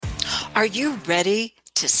Are you ready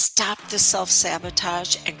to stop the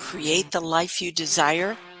self-sabotage and create the life you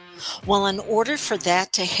desire? Well, in order for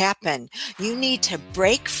that to happen, you need to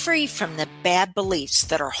break free from the bad beliefs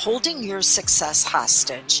that are holding your success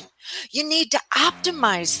hostage. You need to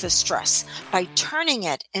optimize the stress by turning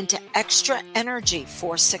it into extra energy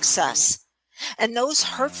for success. And those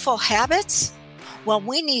hurtful habits? Well,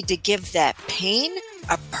 we need to give that pain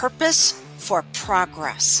a purpose for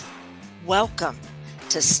progress. Welcome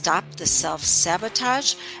to Stop the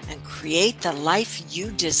Self-Sabotage and Create the Life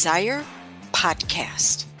You Desire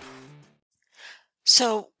podcast.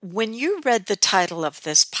 So, when you read the title of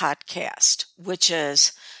this podcast, which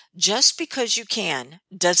is Just Because You Can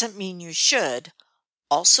Doesn't Mean You Should,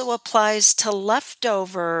 also applies to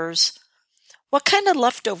leftovers, what kind of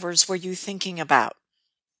leftovers were you thinking about?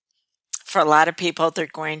 For a lot of people, they're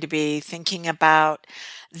going to be thinking about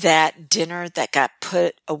that dinner that got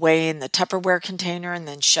put away in the Tupperware container and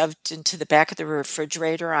then shoved into the back of the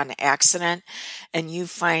refrigerator on accident. And you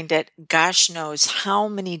find it, gosh knows how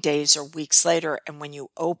many days or weeks later. And when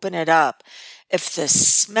you open it up, if the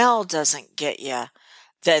smell doesn't get you,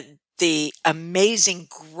 the amazing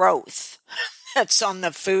growth that's on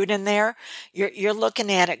the food in there, you're looking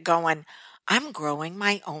at it going, I'm growing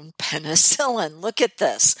my own penicillin. Look at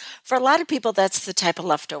this. For a lot of people, that's the type of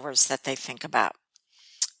leftovers that they think about.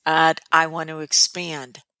 I want to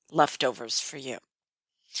expand leftovers for you.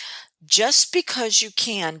 Just because you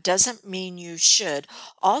can doesn't mean you should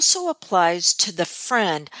also applies to the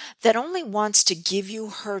friend that only wants to give you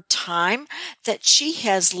her time that she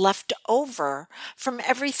has left over from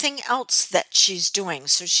everything else that she's doing.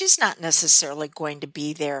 So she's not necessarily going to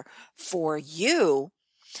be there for you.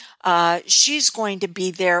 She's going to be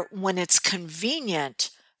there when it's convenient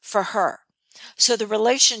for her. So the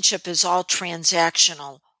relationship is all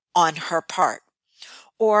transactional on her part.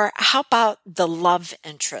 Or how about the love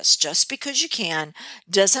interest? Just because you can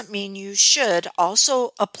doesn't mean you should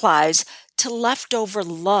also applies to leftover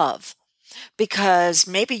love, because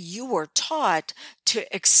maybe you were taught to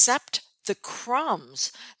accept the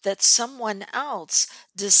crumbs that someone else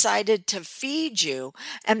decided to feed you,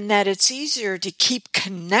 and that it's easier to keep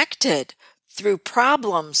connected through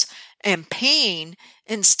problems and pain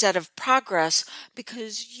instead of progress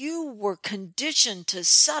because you were conditioned to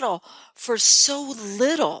settle for so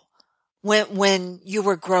little when you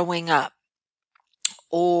were growing up.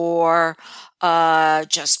 Or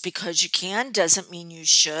just because you can doesn't mean you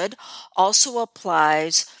should also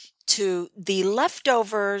applies to the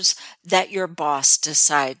leftovers that your boss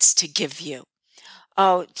decides to give you.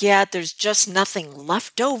 Oh, yeah, there's just nothing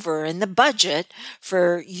left over in the budget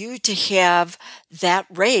for you to have that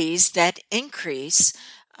raise, that increase,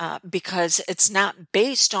 because it's not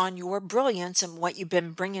based on your brilliance and what you've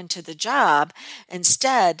been bringing to the job.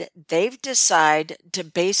 Instead, they've decided to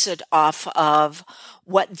base it off of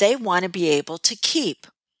what they want to be able to keep.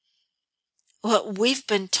 Well, we've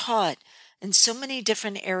been taught in so many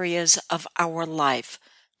different areas of our life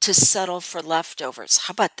to settle for leftovers.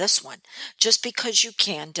 How about this one? Just because you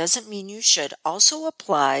can doesn't mean you should also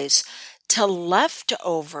applies to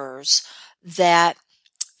leftovers that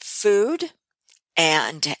food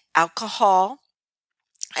and alcohol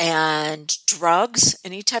and drugs,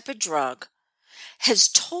 any type of drug, has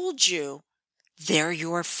told you they're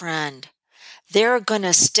your friend. They're going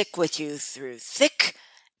to stick with you through thick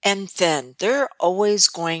and thin. They're always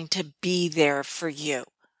going to be there for you.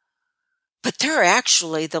 But they're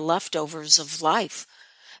actually the leftovers of life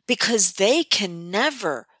because they can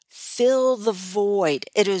never fill the void.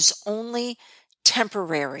 It is only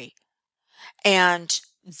temporary. And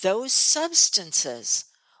those substances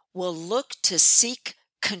will look to seek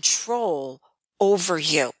control over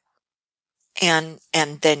you. And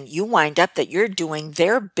then you wind up that you're doing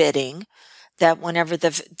their bidding, that whenever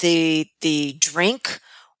the drink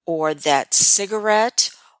or that cigarette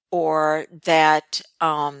or that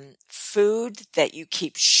food that you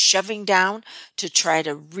keep shoving down to try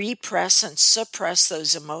to repress and suppress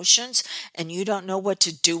those emotions, and you don't know what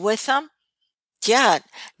to do with them, yeah,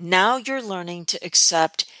 now you're learning to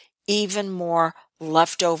accept even more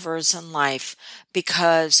leftovers in life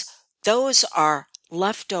because those are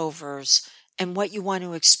leftovers and what you want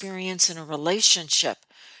to experience in a relationship.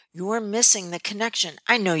 You're missing the connection.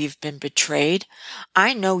 I know you've been betrayed.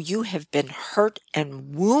 I know you have been hurt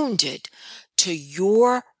and wounded to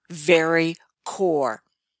your very core.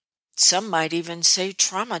 Some might even say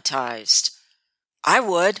traumatized. I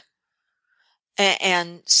would.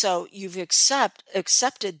 And so you've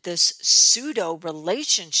accepted this pseudo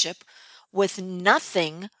relationship with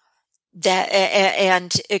nothing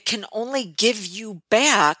and it can only give you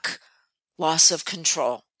back loss of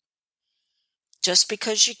control. Just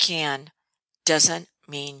because you can doesn't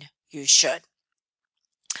mean you should.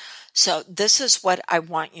 So this is what I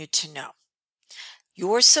want you to know.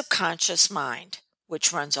 Your subconscious mind,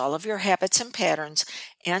 which runs all of your habits and patterns,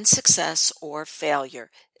 and success or failure,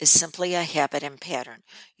 is simply a habit and pattern.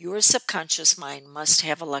 Your subconscious mind must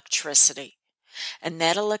have electricity, and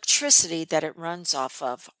that electricity that it runs off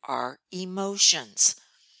of are emotions.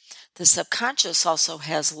 The subconscious also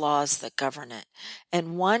has laws that govern it,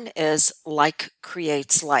 and one is like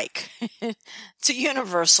creates like. It's a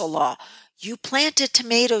universal law. You plant a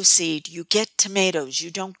tomato seed, you get tomatoes, you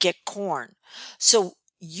don't get corn. So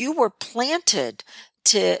you were planted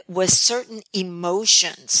with certain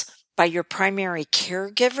emotions by your primary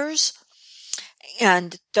caregivers,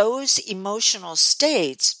 and those emotional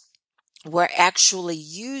states were actually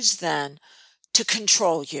used then to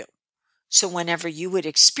control you. So whenever you would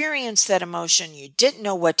experience that emotion, you didn't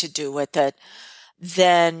know what to do with it,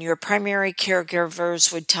 then your primary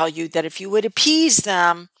caregivers would tell you that if you would appease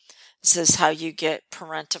them, this is how you get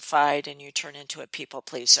parentified and you turn into a people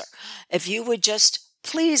pleaser. If you would just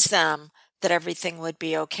please them, that everything would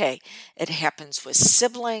be okay. It happens with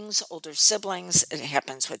siblings, older siblings. It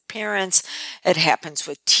happens with parents. It happens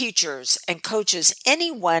with teachers and coaches,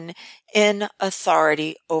 anyone in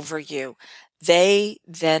authority over you. They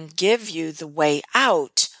then give you the way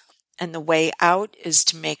out, and the way out is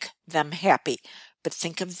to make them happy. But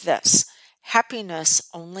think of this. Happiness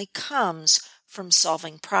only comes from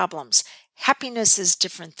solving problems. Happiness is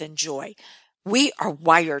different than joy. We are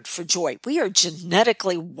wired for joy. We are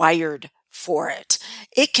genetically wired for it.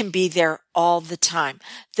 It can be there all the time.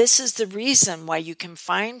 This is the reason why you can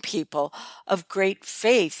find people of great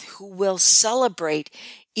faith who will celebrate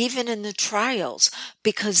even in the trials,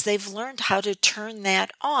 because they've learned how to turn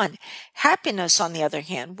that on. Happiness, on the other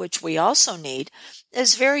hand, which we also need,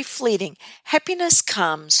 is very fleeting. Happiness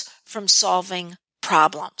comes from solving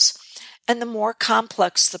problems. And the more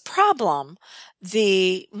complex the problem,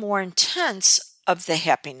 the more intense of the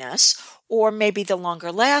happiness, or maybe the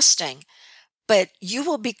longer lasting. But you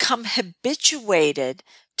will become habituated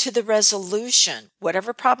to the resolution,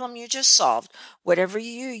 whatever problem you just solved, whatever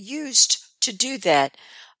you used to do that,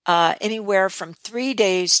 anywhere from 3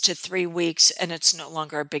 days to 3 weeks, and it's no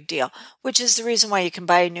longer a big deal, which is the reason why you can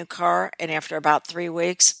buy a new car, and after about 3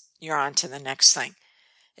 weeks, you're on to the next thing.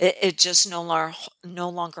 It just no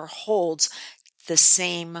longer holds the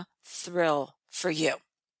same thrill for you.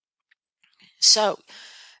 So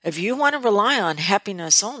if you want to rely on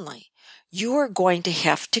happiness only, you are going to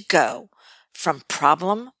have to go from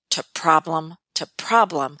problem to problem to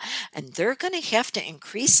problem, and they're going to have to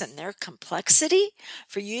increase in their complexity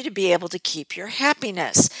for you to be able to keep your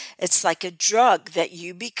happiness. It's like a drug that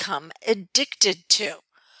you become addicted to.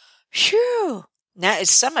 Phew! Now,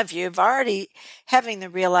 some of you have already having the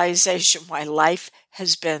realization why life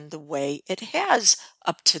has been the way it has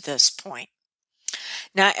up to this point.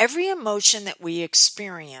 Now, every emotion that we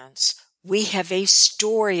experience, we have a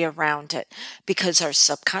story around it, because our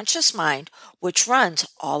subconscious mind, which runs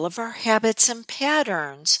all of our habits and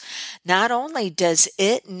patterns, not only does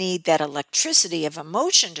it need that electricity of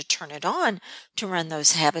emotion to turn it on to run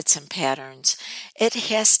those habits and patterns, it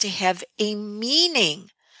has to have a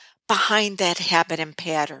meaning behind that habit and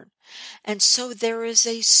pattern. And so there is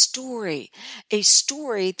a story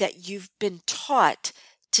that you've been taught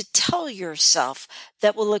to tell yourself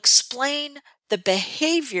that will explain the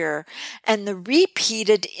behavior and the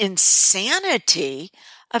repeated insanity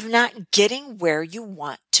of not getting where you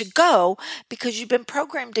want to go, because you've been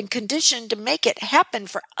programmed and conditioned to make it happen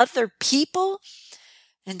for other people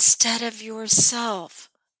instead of yourself.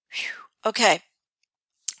 Whew. Okay,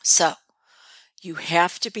 so you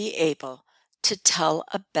have to be able to tell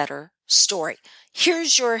a better story.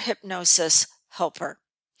 Here's your hypnosis helper.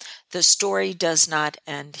 The story does not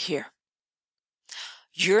end here.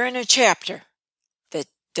 You're in a chapter.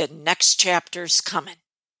 The next chapter's coming.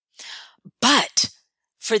 But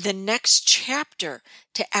for the next chapter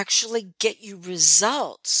to actually get you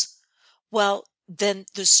results, well, then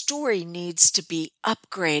the story needs to be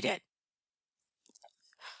upgraded.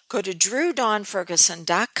 Go to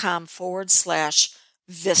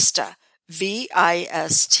drewdawnferguson.com/Vista,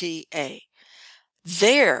 VISTA.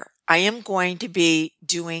 There, I am going to be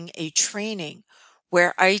doing a training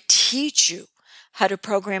where I teach you how to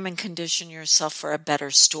program and condition yourself for a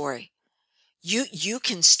better story. You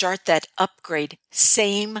can start that upgrade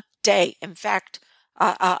same day. In fact,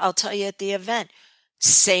 I'll tell you at the event,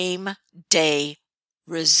 same day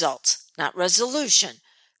results, not resolution.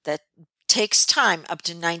 That takes time, up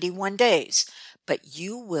to 91 days, but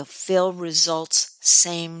you will feel results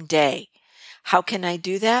same day. How can I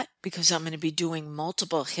do that? Because I'm going to be doing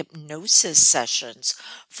multiple hypnosis sessions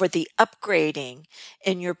for the upgrading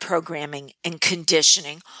in your programming and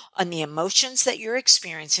conditioning on the emotions that you're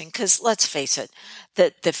experiencing. Because let's face it,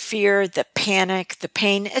 the fear, the panic, the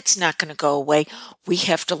pain, it's not going to go away. We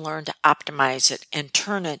have to learn to optimize it and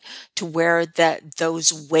turn it to where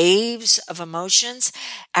those waves of emotions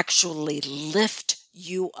actually lift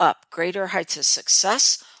you up greater heights of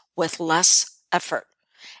success with less effort.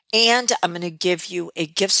 And I'm going to give you a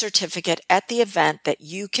gift certificate at the event that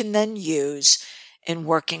you can then use in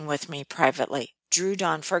working with me privately.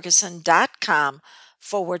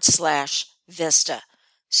 DrewDawnFerguson.com/Vista.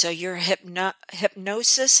 So your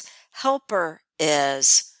hypnosis helper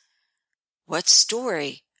is, what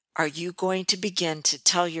story are you going to begin to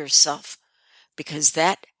tell yourself? Because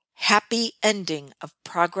that happy ending of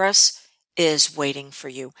progress is waiting for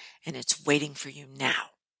you, and it's waiting for you now.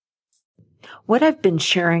 What I've been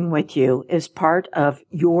sharing with you is part of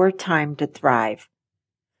your time to thrive.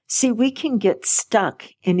 See, we can get stuck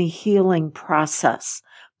in a healing process,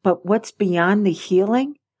 but what's beyond the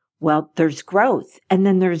healing? Well, there's growth, and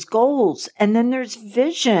then there's goals, and then there's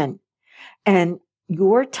vision. And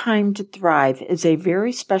your time to thrive is a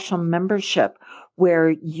very special membership where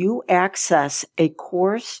you access a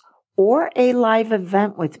course or a live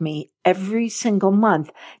event with me every single month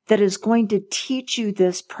that is going to teach you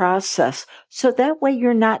this process. So that way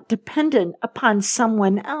you're not dependent upon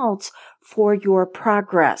someone else for your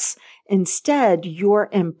progress. Instead, you're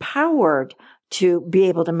empowered to be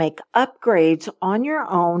able to make upgrades on your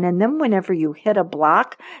own. And then whenever you hit a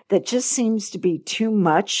block that just seems to be too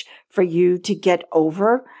much for you to get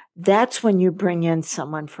over, that's when you bring in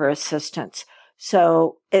someone for assistance.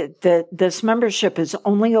 So this membership is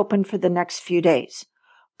only open for the next few days.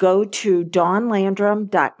 Go to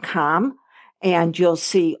dawnlandrum.com and you'll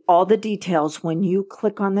see all the details when you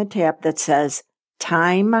click on the tab that says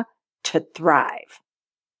Time to Thrive.